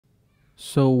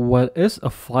So what is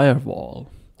a firewall?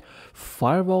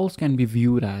 Firewalls can be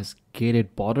viewed as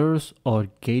gated borders or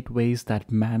gateways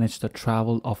that manage the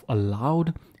travel of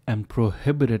allowed and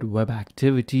prohibited web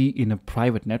activity in a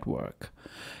private network.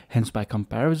 Hence, by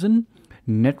comparison,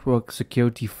 network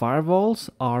security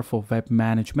firewalls are for web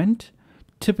management,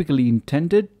 typically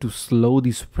intended to slow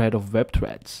the spread of web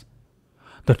threats.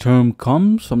 The term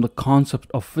comes from the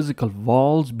concept of physical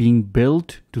walls being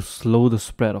built to slow the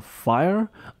spread of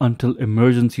fire until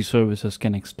emergency services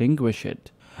can extinguish it.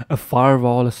 A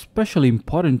firewall is especially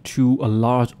important to a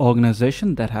large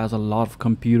organization that has a lot of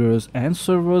computers and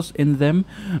servers in them,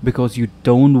 because you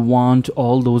don't want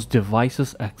all those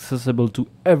devices accessible to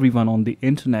everyone on the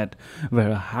internet,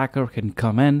 where a hacker can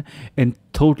come in and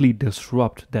totally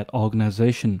disrupt that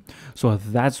organization. So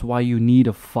that's why you need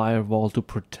a firewall to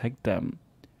protect them.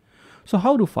 So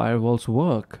how do firewalls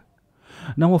work?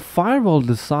 Now, a firewall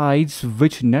decides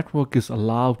which network is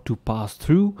allowed to pass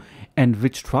through and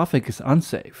which traffic is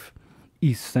unsafe.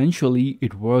 Essentially,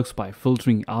 it works by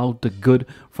filtering out the good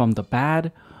from the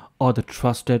bad or the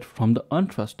trusted from the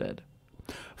untrusted.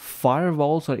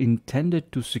 Firewalls are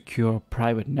intended to secure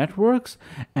private networks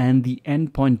and the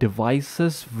endpoint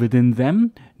devices within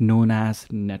them, known as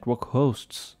network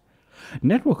hosts.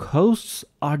 Network hosts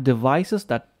are devices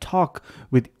that talk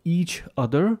with each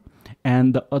other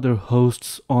and the other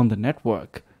hosts on the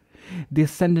network. They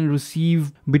send and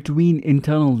receive between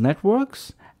internal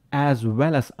networks as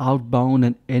well as outbound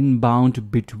and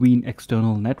inbound between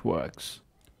external networks.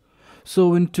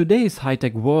 So in today's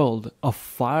high-tech world, a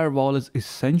firewall is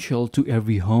essential to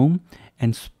every home,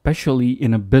 and especially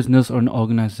in a business or an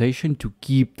organization, to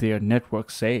keep their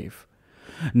network safe.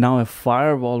 Now, a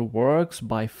firewall works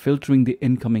by filtering the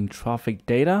incoming traffic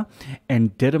data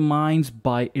and determines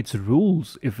by its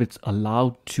rules if it's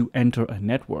allowed to enter a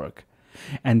network.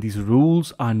 And these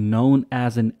rules are known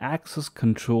as an access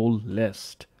control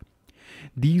list.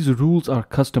 These rules are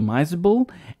customizable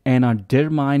and are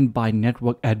determined by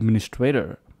network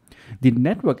administrator. The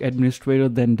network administrator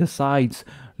then decides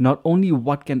not only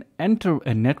what can enter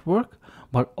a network,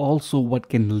 but also what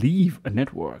can leave a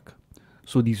network.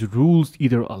 So these rules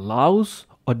either allows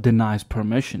or denies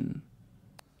permission.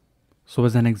 So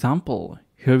as an example,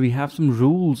 here we have some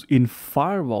rules in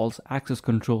firewall's access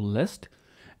control list,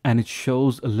 and it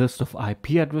shows a list of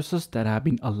IP addresses that have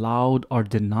been allowed or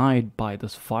denied by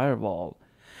this firewall.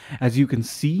 As you can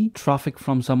see, traffic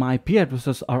from some IP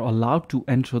addresses are allowed to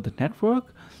enter the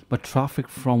network, but traffic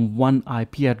from one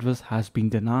IP address has been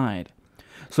denied.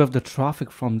 So if the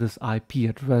traffic from this IP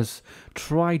address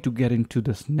try to get into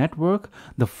this network,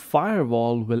 the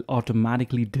firewall will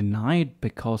automatically deny it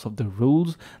because of the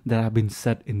rules that have been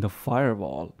set in the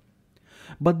firewall.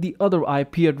 But the other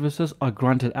IP addresses are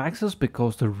granted access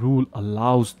because the rule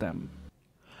allows them.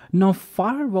 Now,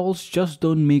 firewalls just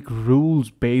don't make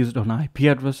rules based on IP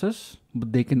addresses,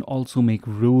 but they can also make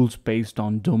rules based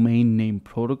on domain name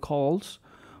protocols,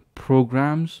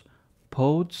 programs,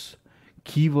 ports,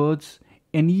 keywords,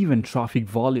 and even traffic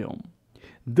volume.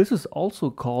 This is also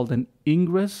called an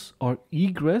ingress or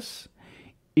egress.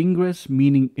 Ingress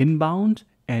meaning inbound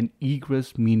and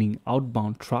egress meaning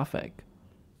outbound traffic.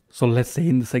 So let's say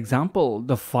in this example,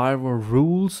 the firewall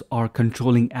rules are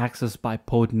controlling access by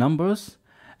port numbers,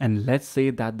 and let's say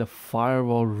that the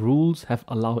firewall rules have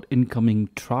allowed incoming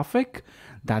traffic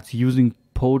that's using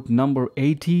port number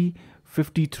 80,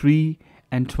 53,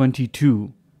 and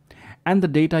 22. And the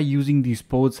data using these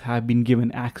ports have been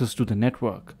given access to the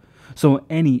network. So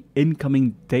any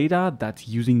incoming data that's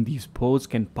using these ports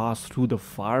can pass through the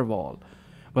firewall.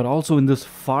 But also in this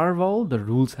firewall, the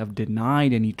rules have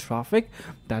denied any traffic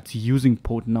that's using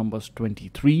port numbers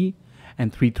 23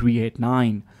 and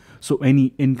 3389. So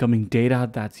any incoming data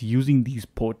that's using these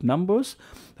port numbers,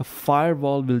 the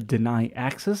firewall will deny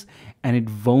access and it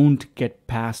won't get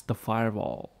past the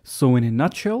firewall. So in a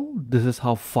nutshell, this is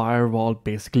how firewall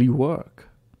basically work.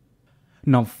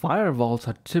 Now, firewalls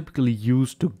are typically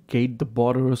used to gate the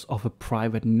borders of a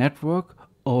private network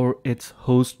or its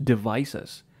host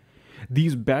devices.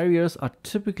 These barriers are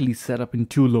typically set up in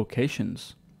two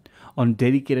locations: on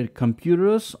dedicated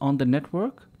computers on the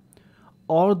network,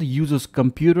 or the user's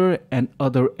computer and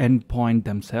other endpoint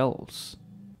themselves.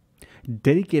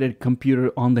 Dedicated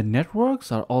computer on the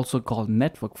networks are also called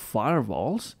network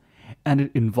firewalls, and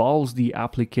it involves the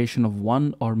application of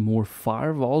one or more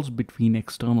firewalls between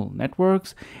external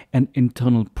networks and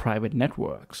internal private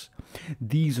networks.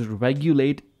 These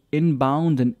regulate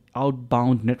inbound and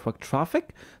outbound network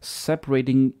traffic,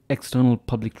 separating external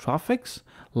public traffics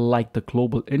like the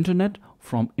global internet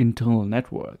from internal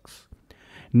networks.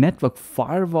 Network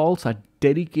firewalls are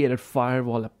dedicated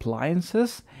firewall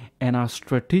appliances and are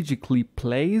strategically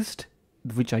placed,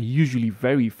 which are usually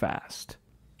very fast.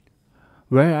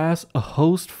 Whereas a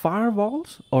host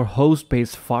firewalls or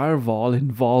host-based firewall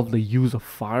involve the use of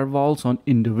firewalls on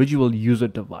individual user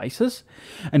devices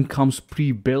and comes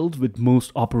pre-built with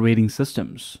most operating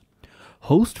systems.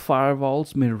 Host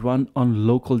firewalls may run on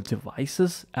local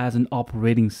devices as an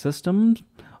operating system,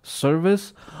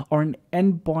 service, or an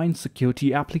endpoint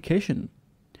security application.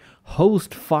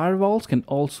 Host firewalls can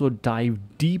also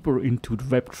dive deeper into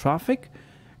web traffic,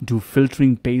 do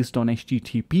filtering based on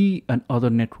HTTP and other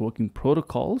networking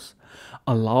protocols,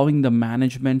 allowing the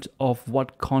management of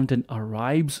what content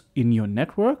arrives in your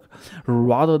network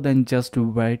rather than just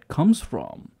where it comes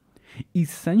from.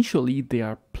 Essentially, they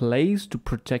are placed to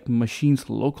protect machines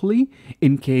locally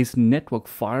in case network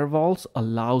firewalls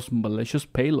allows malicious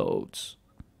payloads.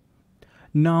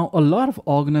 Now, a lot of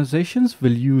organizations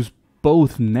will use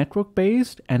both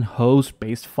network-based and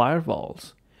host-based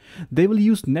firewalls. They will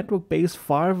use network-based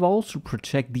firewalls to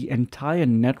protect the entire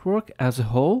network as a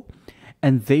whole,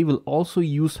 and they will also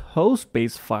use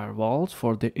host-based firewalls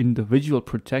for their individual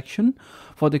protection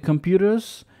for their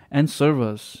computers and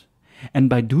servers. And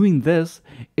by doing this,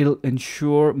 it'll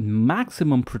ensure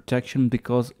maximum protection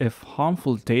because if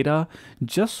harmful data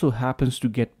just so happens to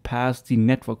get past the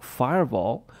network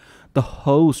firewall, the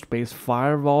host-based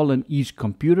firewall in each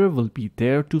computer will be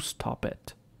there to stop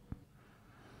it.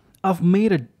 I've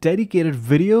made a dedicated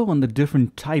video on the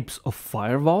different types of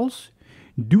firewalls.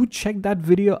 Do check that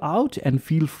video out and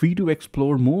feel free to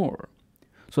explore more.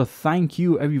 So thank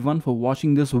you everyone for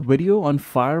watching this video on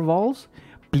firewalls.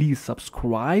 Please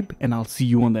subscribe and I'll see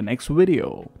you on the next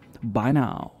video. Bye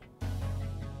now.